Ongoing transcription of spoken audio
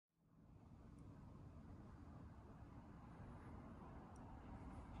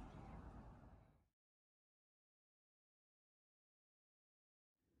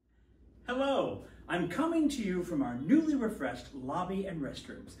Hello, I'm coming to you from our newly refreshed lobby and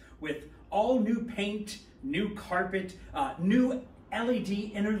restrooms with all new paint, new carpet, new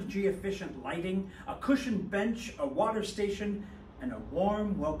LED energy efficient lighting, a cushioned bench, a water station, and a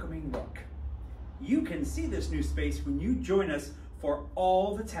warm, welcoming look. You can see this new space when you join us for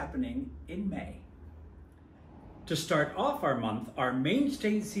all that's happening in May. To start off our month, our main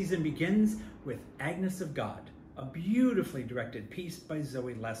stage season begins with Agnes of God, a beautifully directed piece by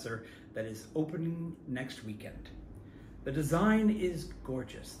Zoe Lesser that is opening next weekend. The design is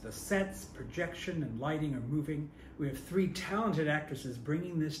gorgeous. The sets, projection, and lighting are moving. We have 3 talented actresses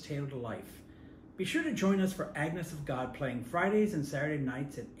bringing this tale to life. Be sure to join us for Agnes of God, playing Fridays and Saturday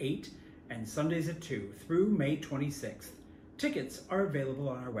nights at 8 and Sundays at 2 through May 26th. Tickets are available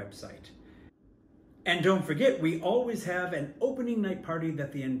on our website. And don't forget, we always have an opening night party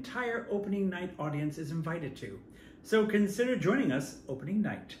that the entire opening night audience is invited to. So consider joining us opening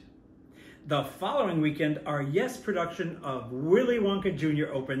night. The following weekend, our Yes production of Willy Wonka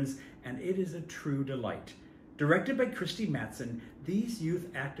Jr. opens, and it is a true delight. Directed by Christy Matson, these youth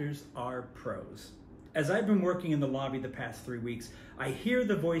actors are pros. As I've been working in the lobby the past 3 weeks, I hear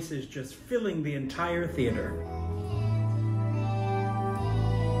the voices just filling the entire theater.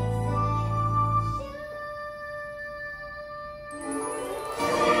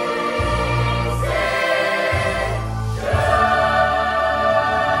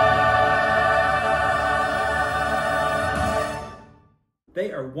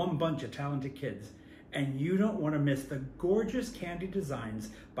 They are one bunch of talented kids, and you don't want to miss the gorgeous candy designs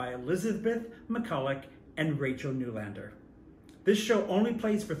by Elizabeth McCulloch and Rachel Newlander. This show only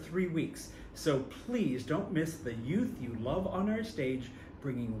plays for 3 weeks, so please don't miss the youth you love on our stage,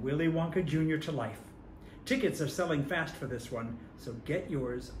 bringing Willy Wonka Jr. to life. Tickets are selling fast for this one, so get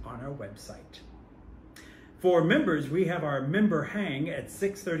yours on our website. For members, we have our member hang at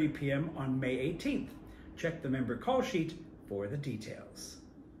 6:30 p.m. on May 18th. Check the member call sheet for the details.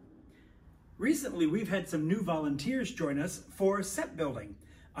 Recently, we've had some new volunteers join us for set building.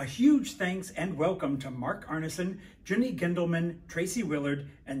 A huge thanks and welcome to Mark Arneson, Jenny Gendelman, Tracy Willard,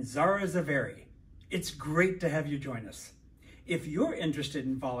 and Zara Zaveri. It's great to have you join us. If you're interested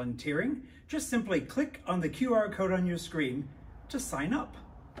in volunteering, just simply click on the QR code on your screen to sign up.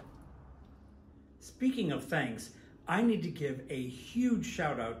 Speaking of thanks, I need to give a huge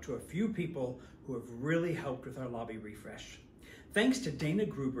shout out to a few people who have really helped with our lobby refresh. Thanks to Dana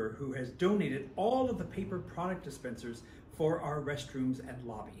Gruber, who has donated all of the paper product dispensers for our restrooms and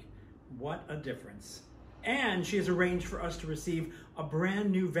lobby. What a difference. And she has arranged for us to receive a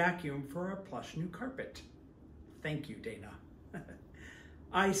brand new vacuum for our plush new carpet. Thank you, Dana.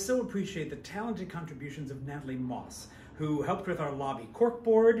 I so appreciate the talented contributions of Natalie Moss, who helped with our lobby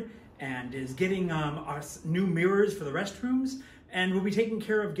corkboard and is getting us new mirrors for the restrooms, and will be taking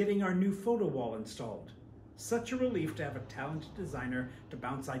care of getting our new photo wall installed. Such a relief to have a talented designer to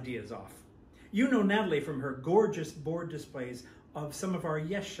bounce ideas off. You know Natalie from her gorgeous board displays of some of our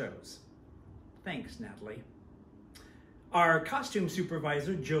Yes shows. Thanks, Natalie. Our costume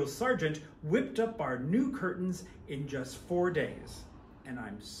supervisor, Jill Sargent, whipped up our new curtains in just 4 days, and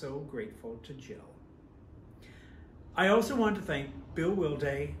I'm so grateful to Jill. I also want to thank Bill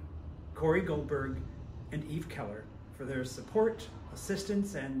Wilday, Corey Goldberg, and Eve Keller for their support,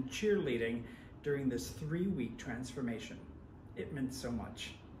 assistance, and cheerleading during this 3-week transformation. It meant so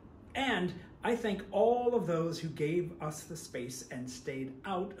much. And I thank all of those who gave us the space and stayed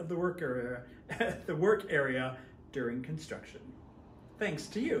out of the work area during construction. Thanks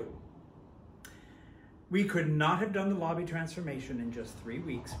to you. We could not have done the lobby transformation in just 3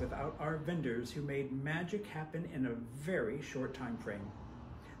 weeks without our vendors who made magic happen in a very short time frame.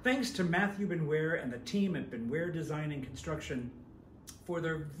 Thanks to Matthew Benware and the team at Benware Design and Construction for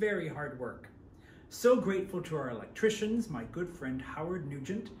their very hard work. So grateful to our electricians, my good friend Howard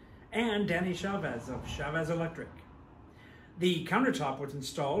Nugent, and Danny Chavez of Chavez Electric. The countertop was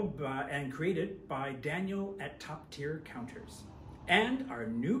installed and created by Daniel at Top Tier Counters. And our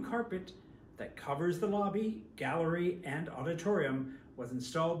new carpet that covers the lobby, gallery, and auditorium was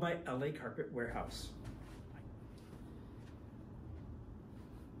installed by LA Carpet Warehouse.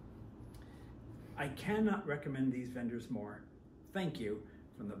 I cannot recommend these vendors more. Thank you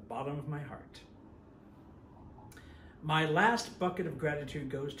from the bottom of my heart. My last bucket of gratitude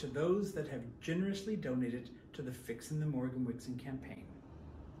goes to those that have generously donated to the Fixin' the Morgan-Wixson campaign.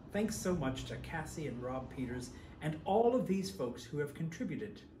 Thanks so much to Cassie and Rob Peters and all of these folks who have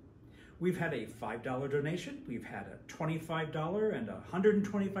contributed. We've had a $5 donation, we've had a $25 and a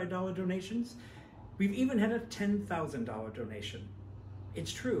 $125 donations. We've even had a $10,000 donation.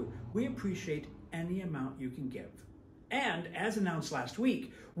 It's true, we appreciate any amount you can give. And as announced last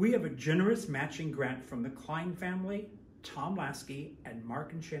week, we have a generous matching grant from the Klein family, Tom Lasky, and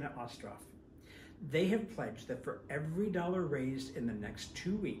Mark and Shana Ostroff. They have pledged that for every dollar raised in the next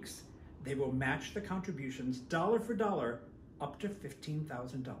 2 weeks, they will match the contributions dollar for dollar up to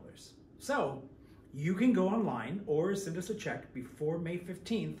 $15,000. So you can go online or send us a check before May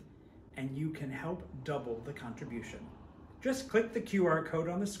 15th and you can help double the contribution. Just click the QR code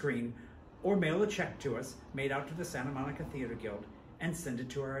on the screen or mail a check to us made out to the Santa Monica Theater Guild and send it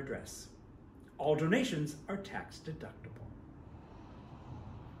to our address. All donations are tax deductible.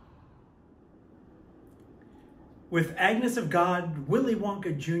 With Agnes of God, Willy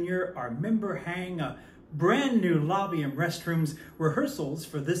Wonka Jr., our member hang, a brand new lobby and restrooms, rehearsals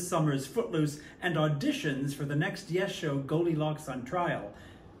for this summer's Footloose, and auditions for the next Yes Show, Goldilocks on Trial,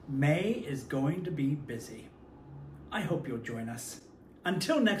 May is going to be busy. I hope you'll join us.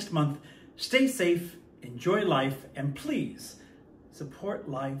 Until next month, stay safe, enjoy life, and please support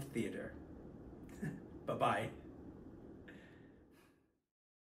live theater. Bye-bye.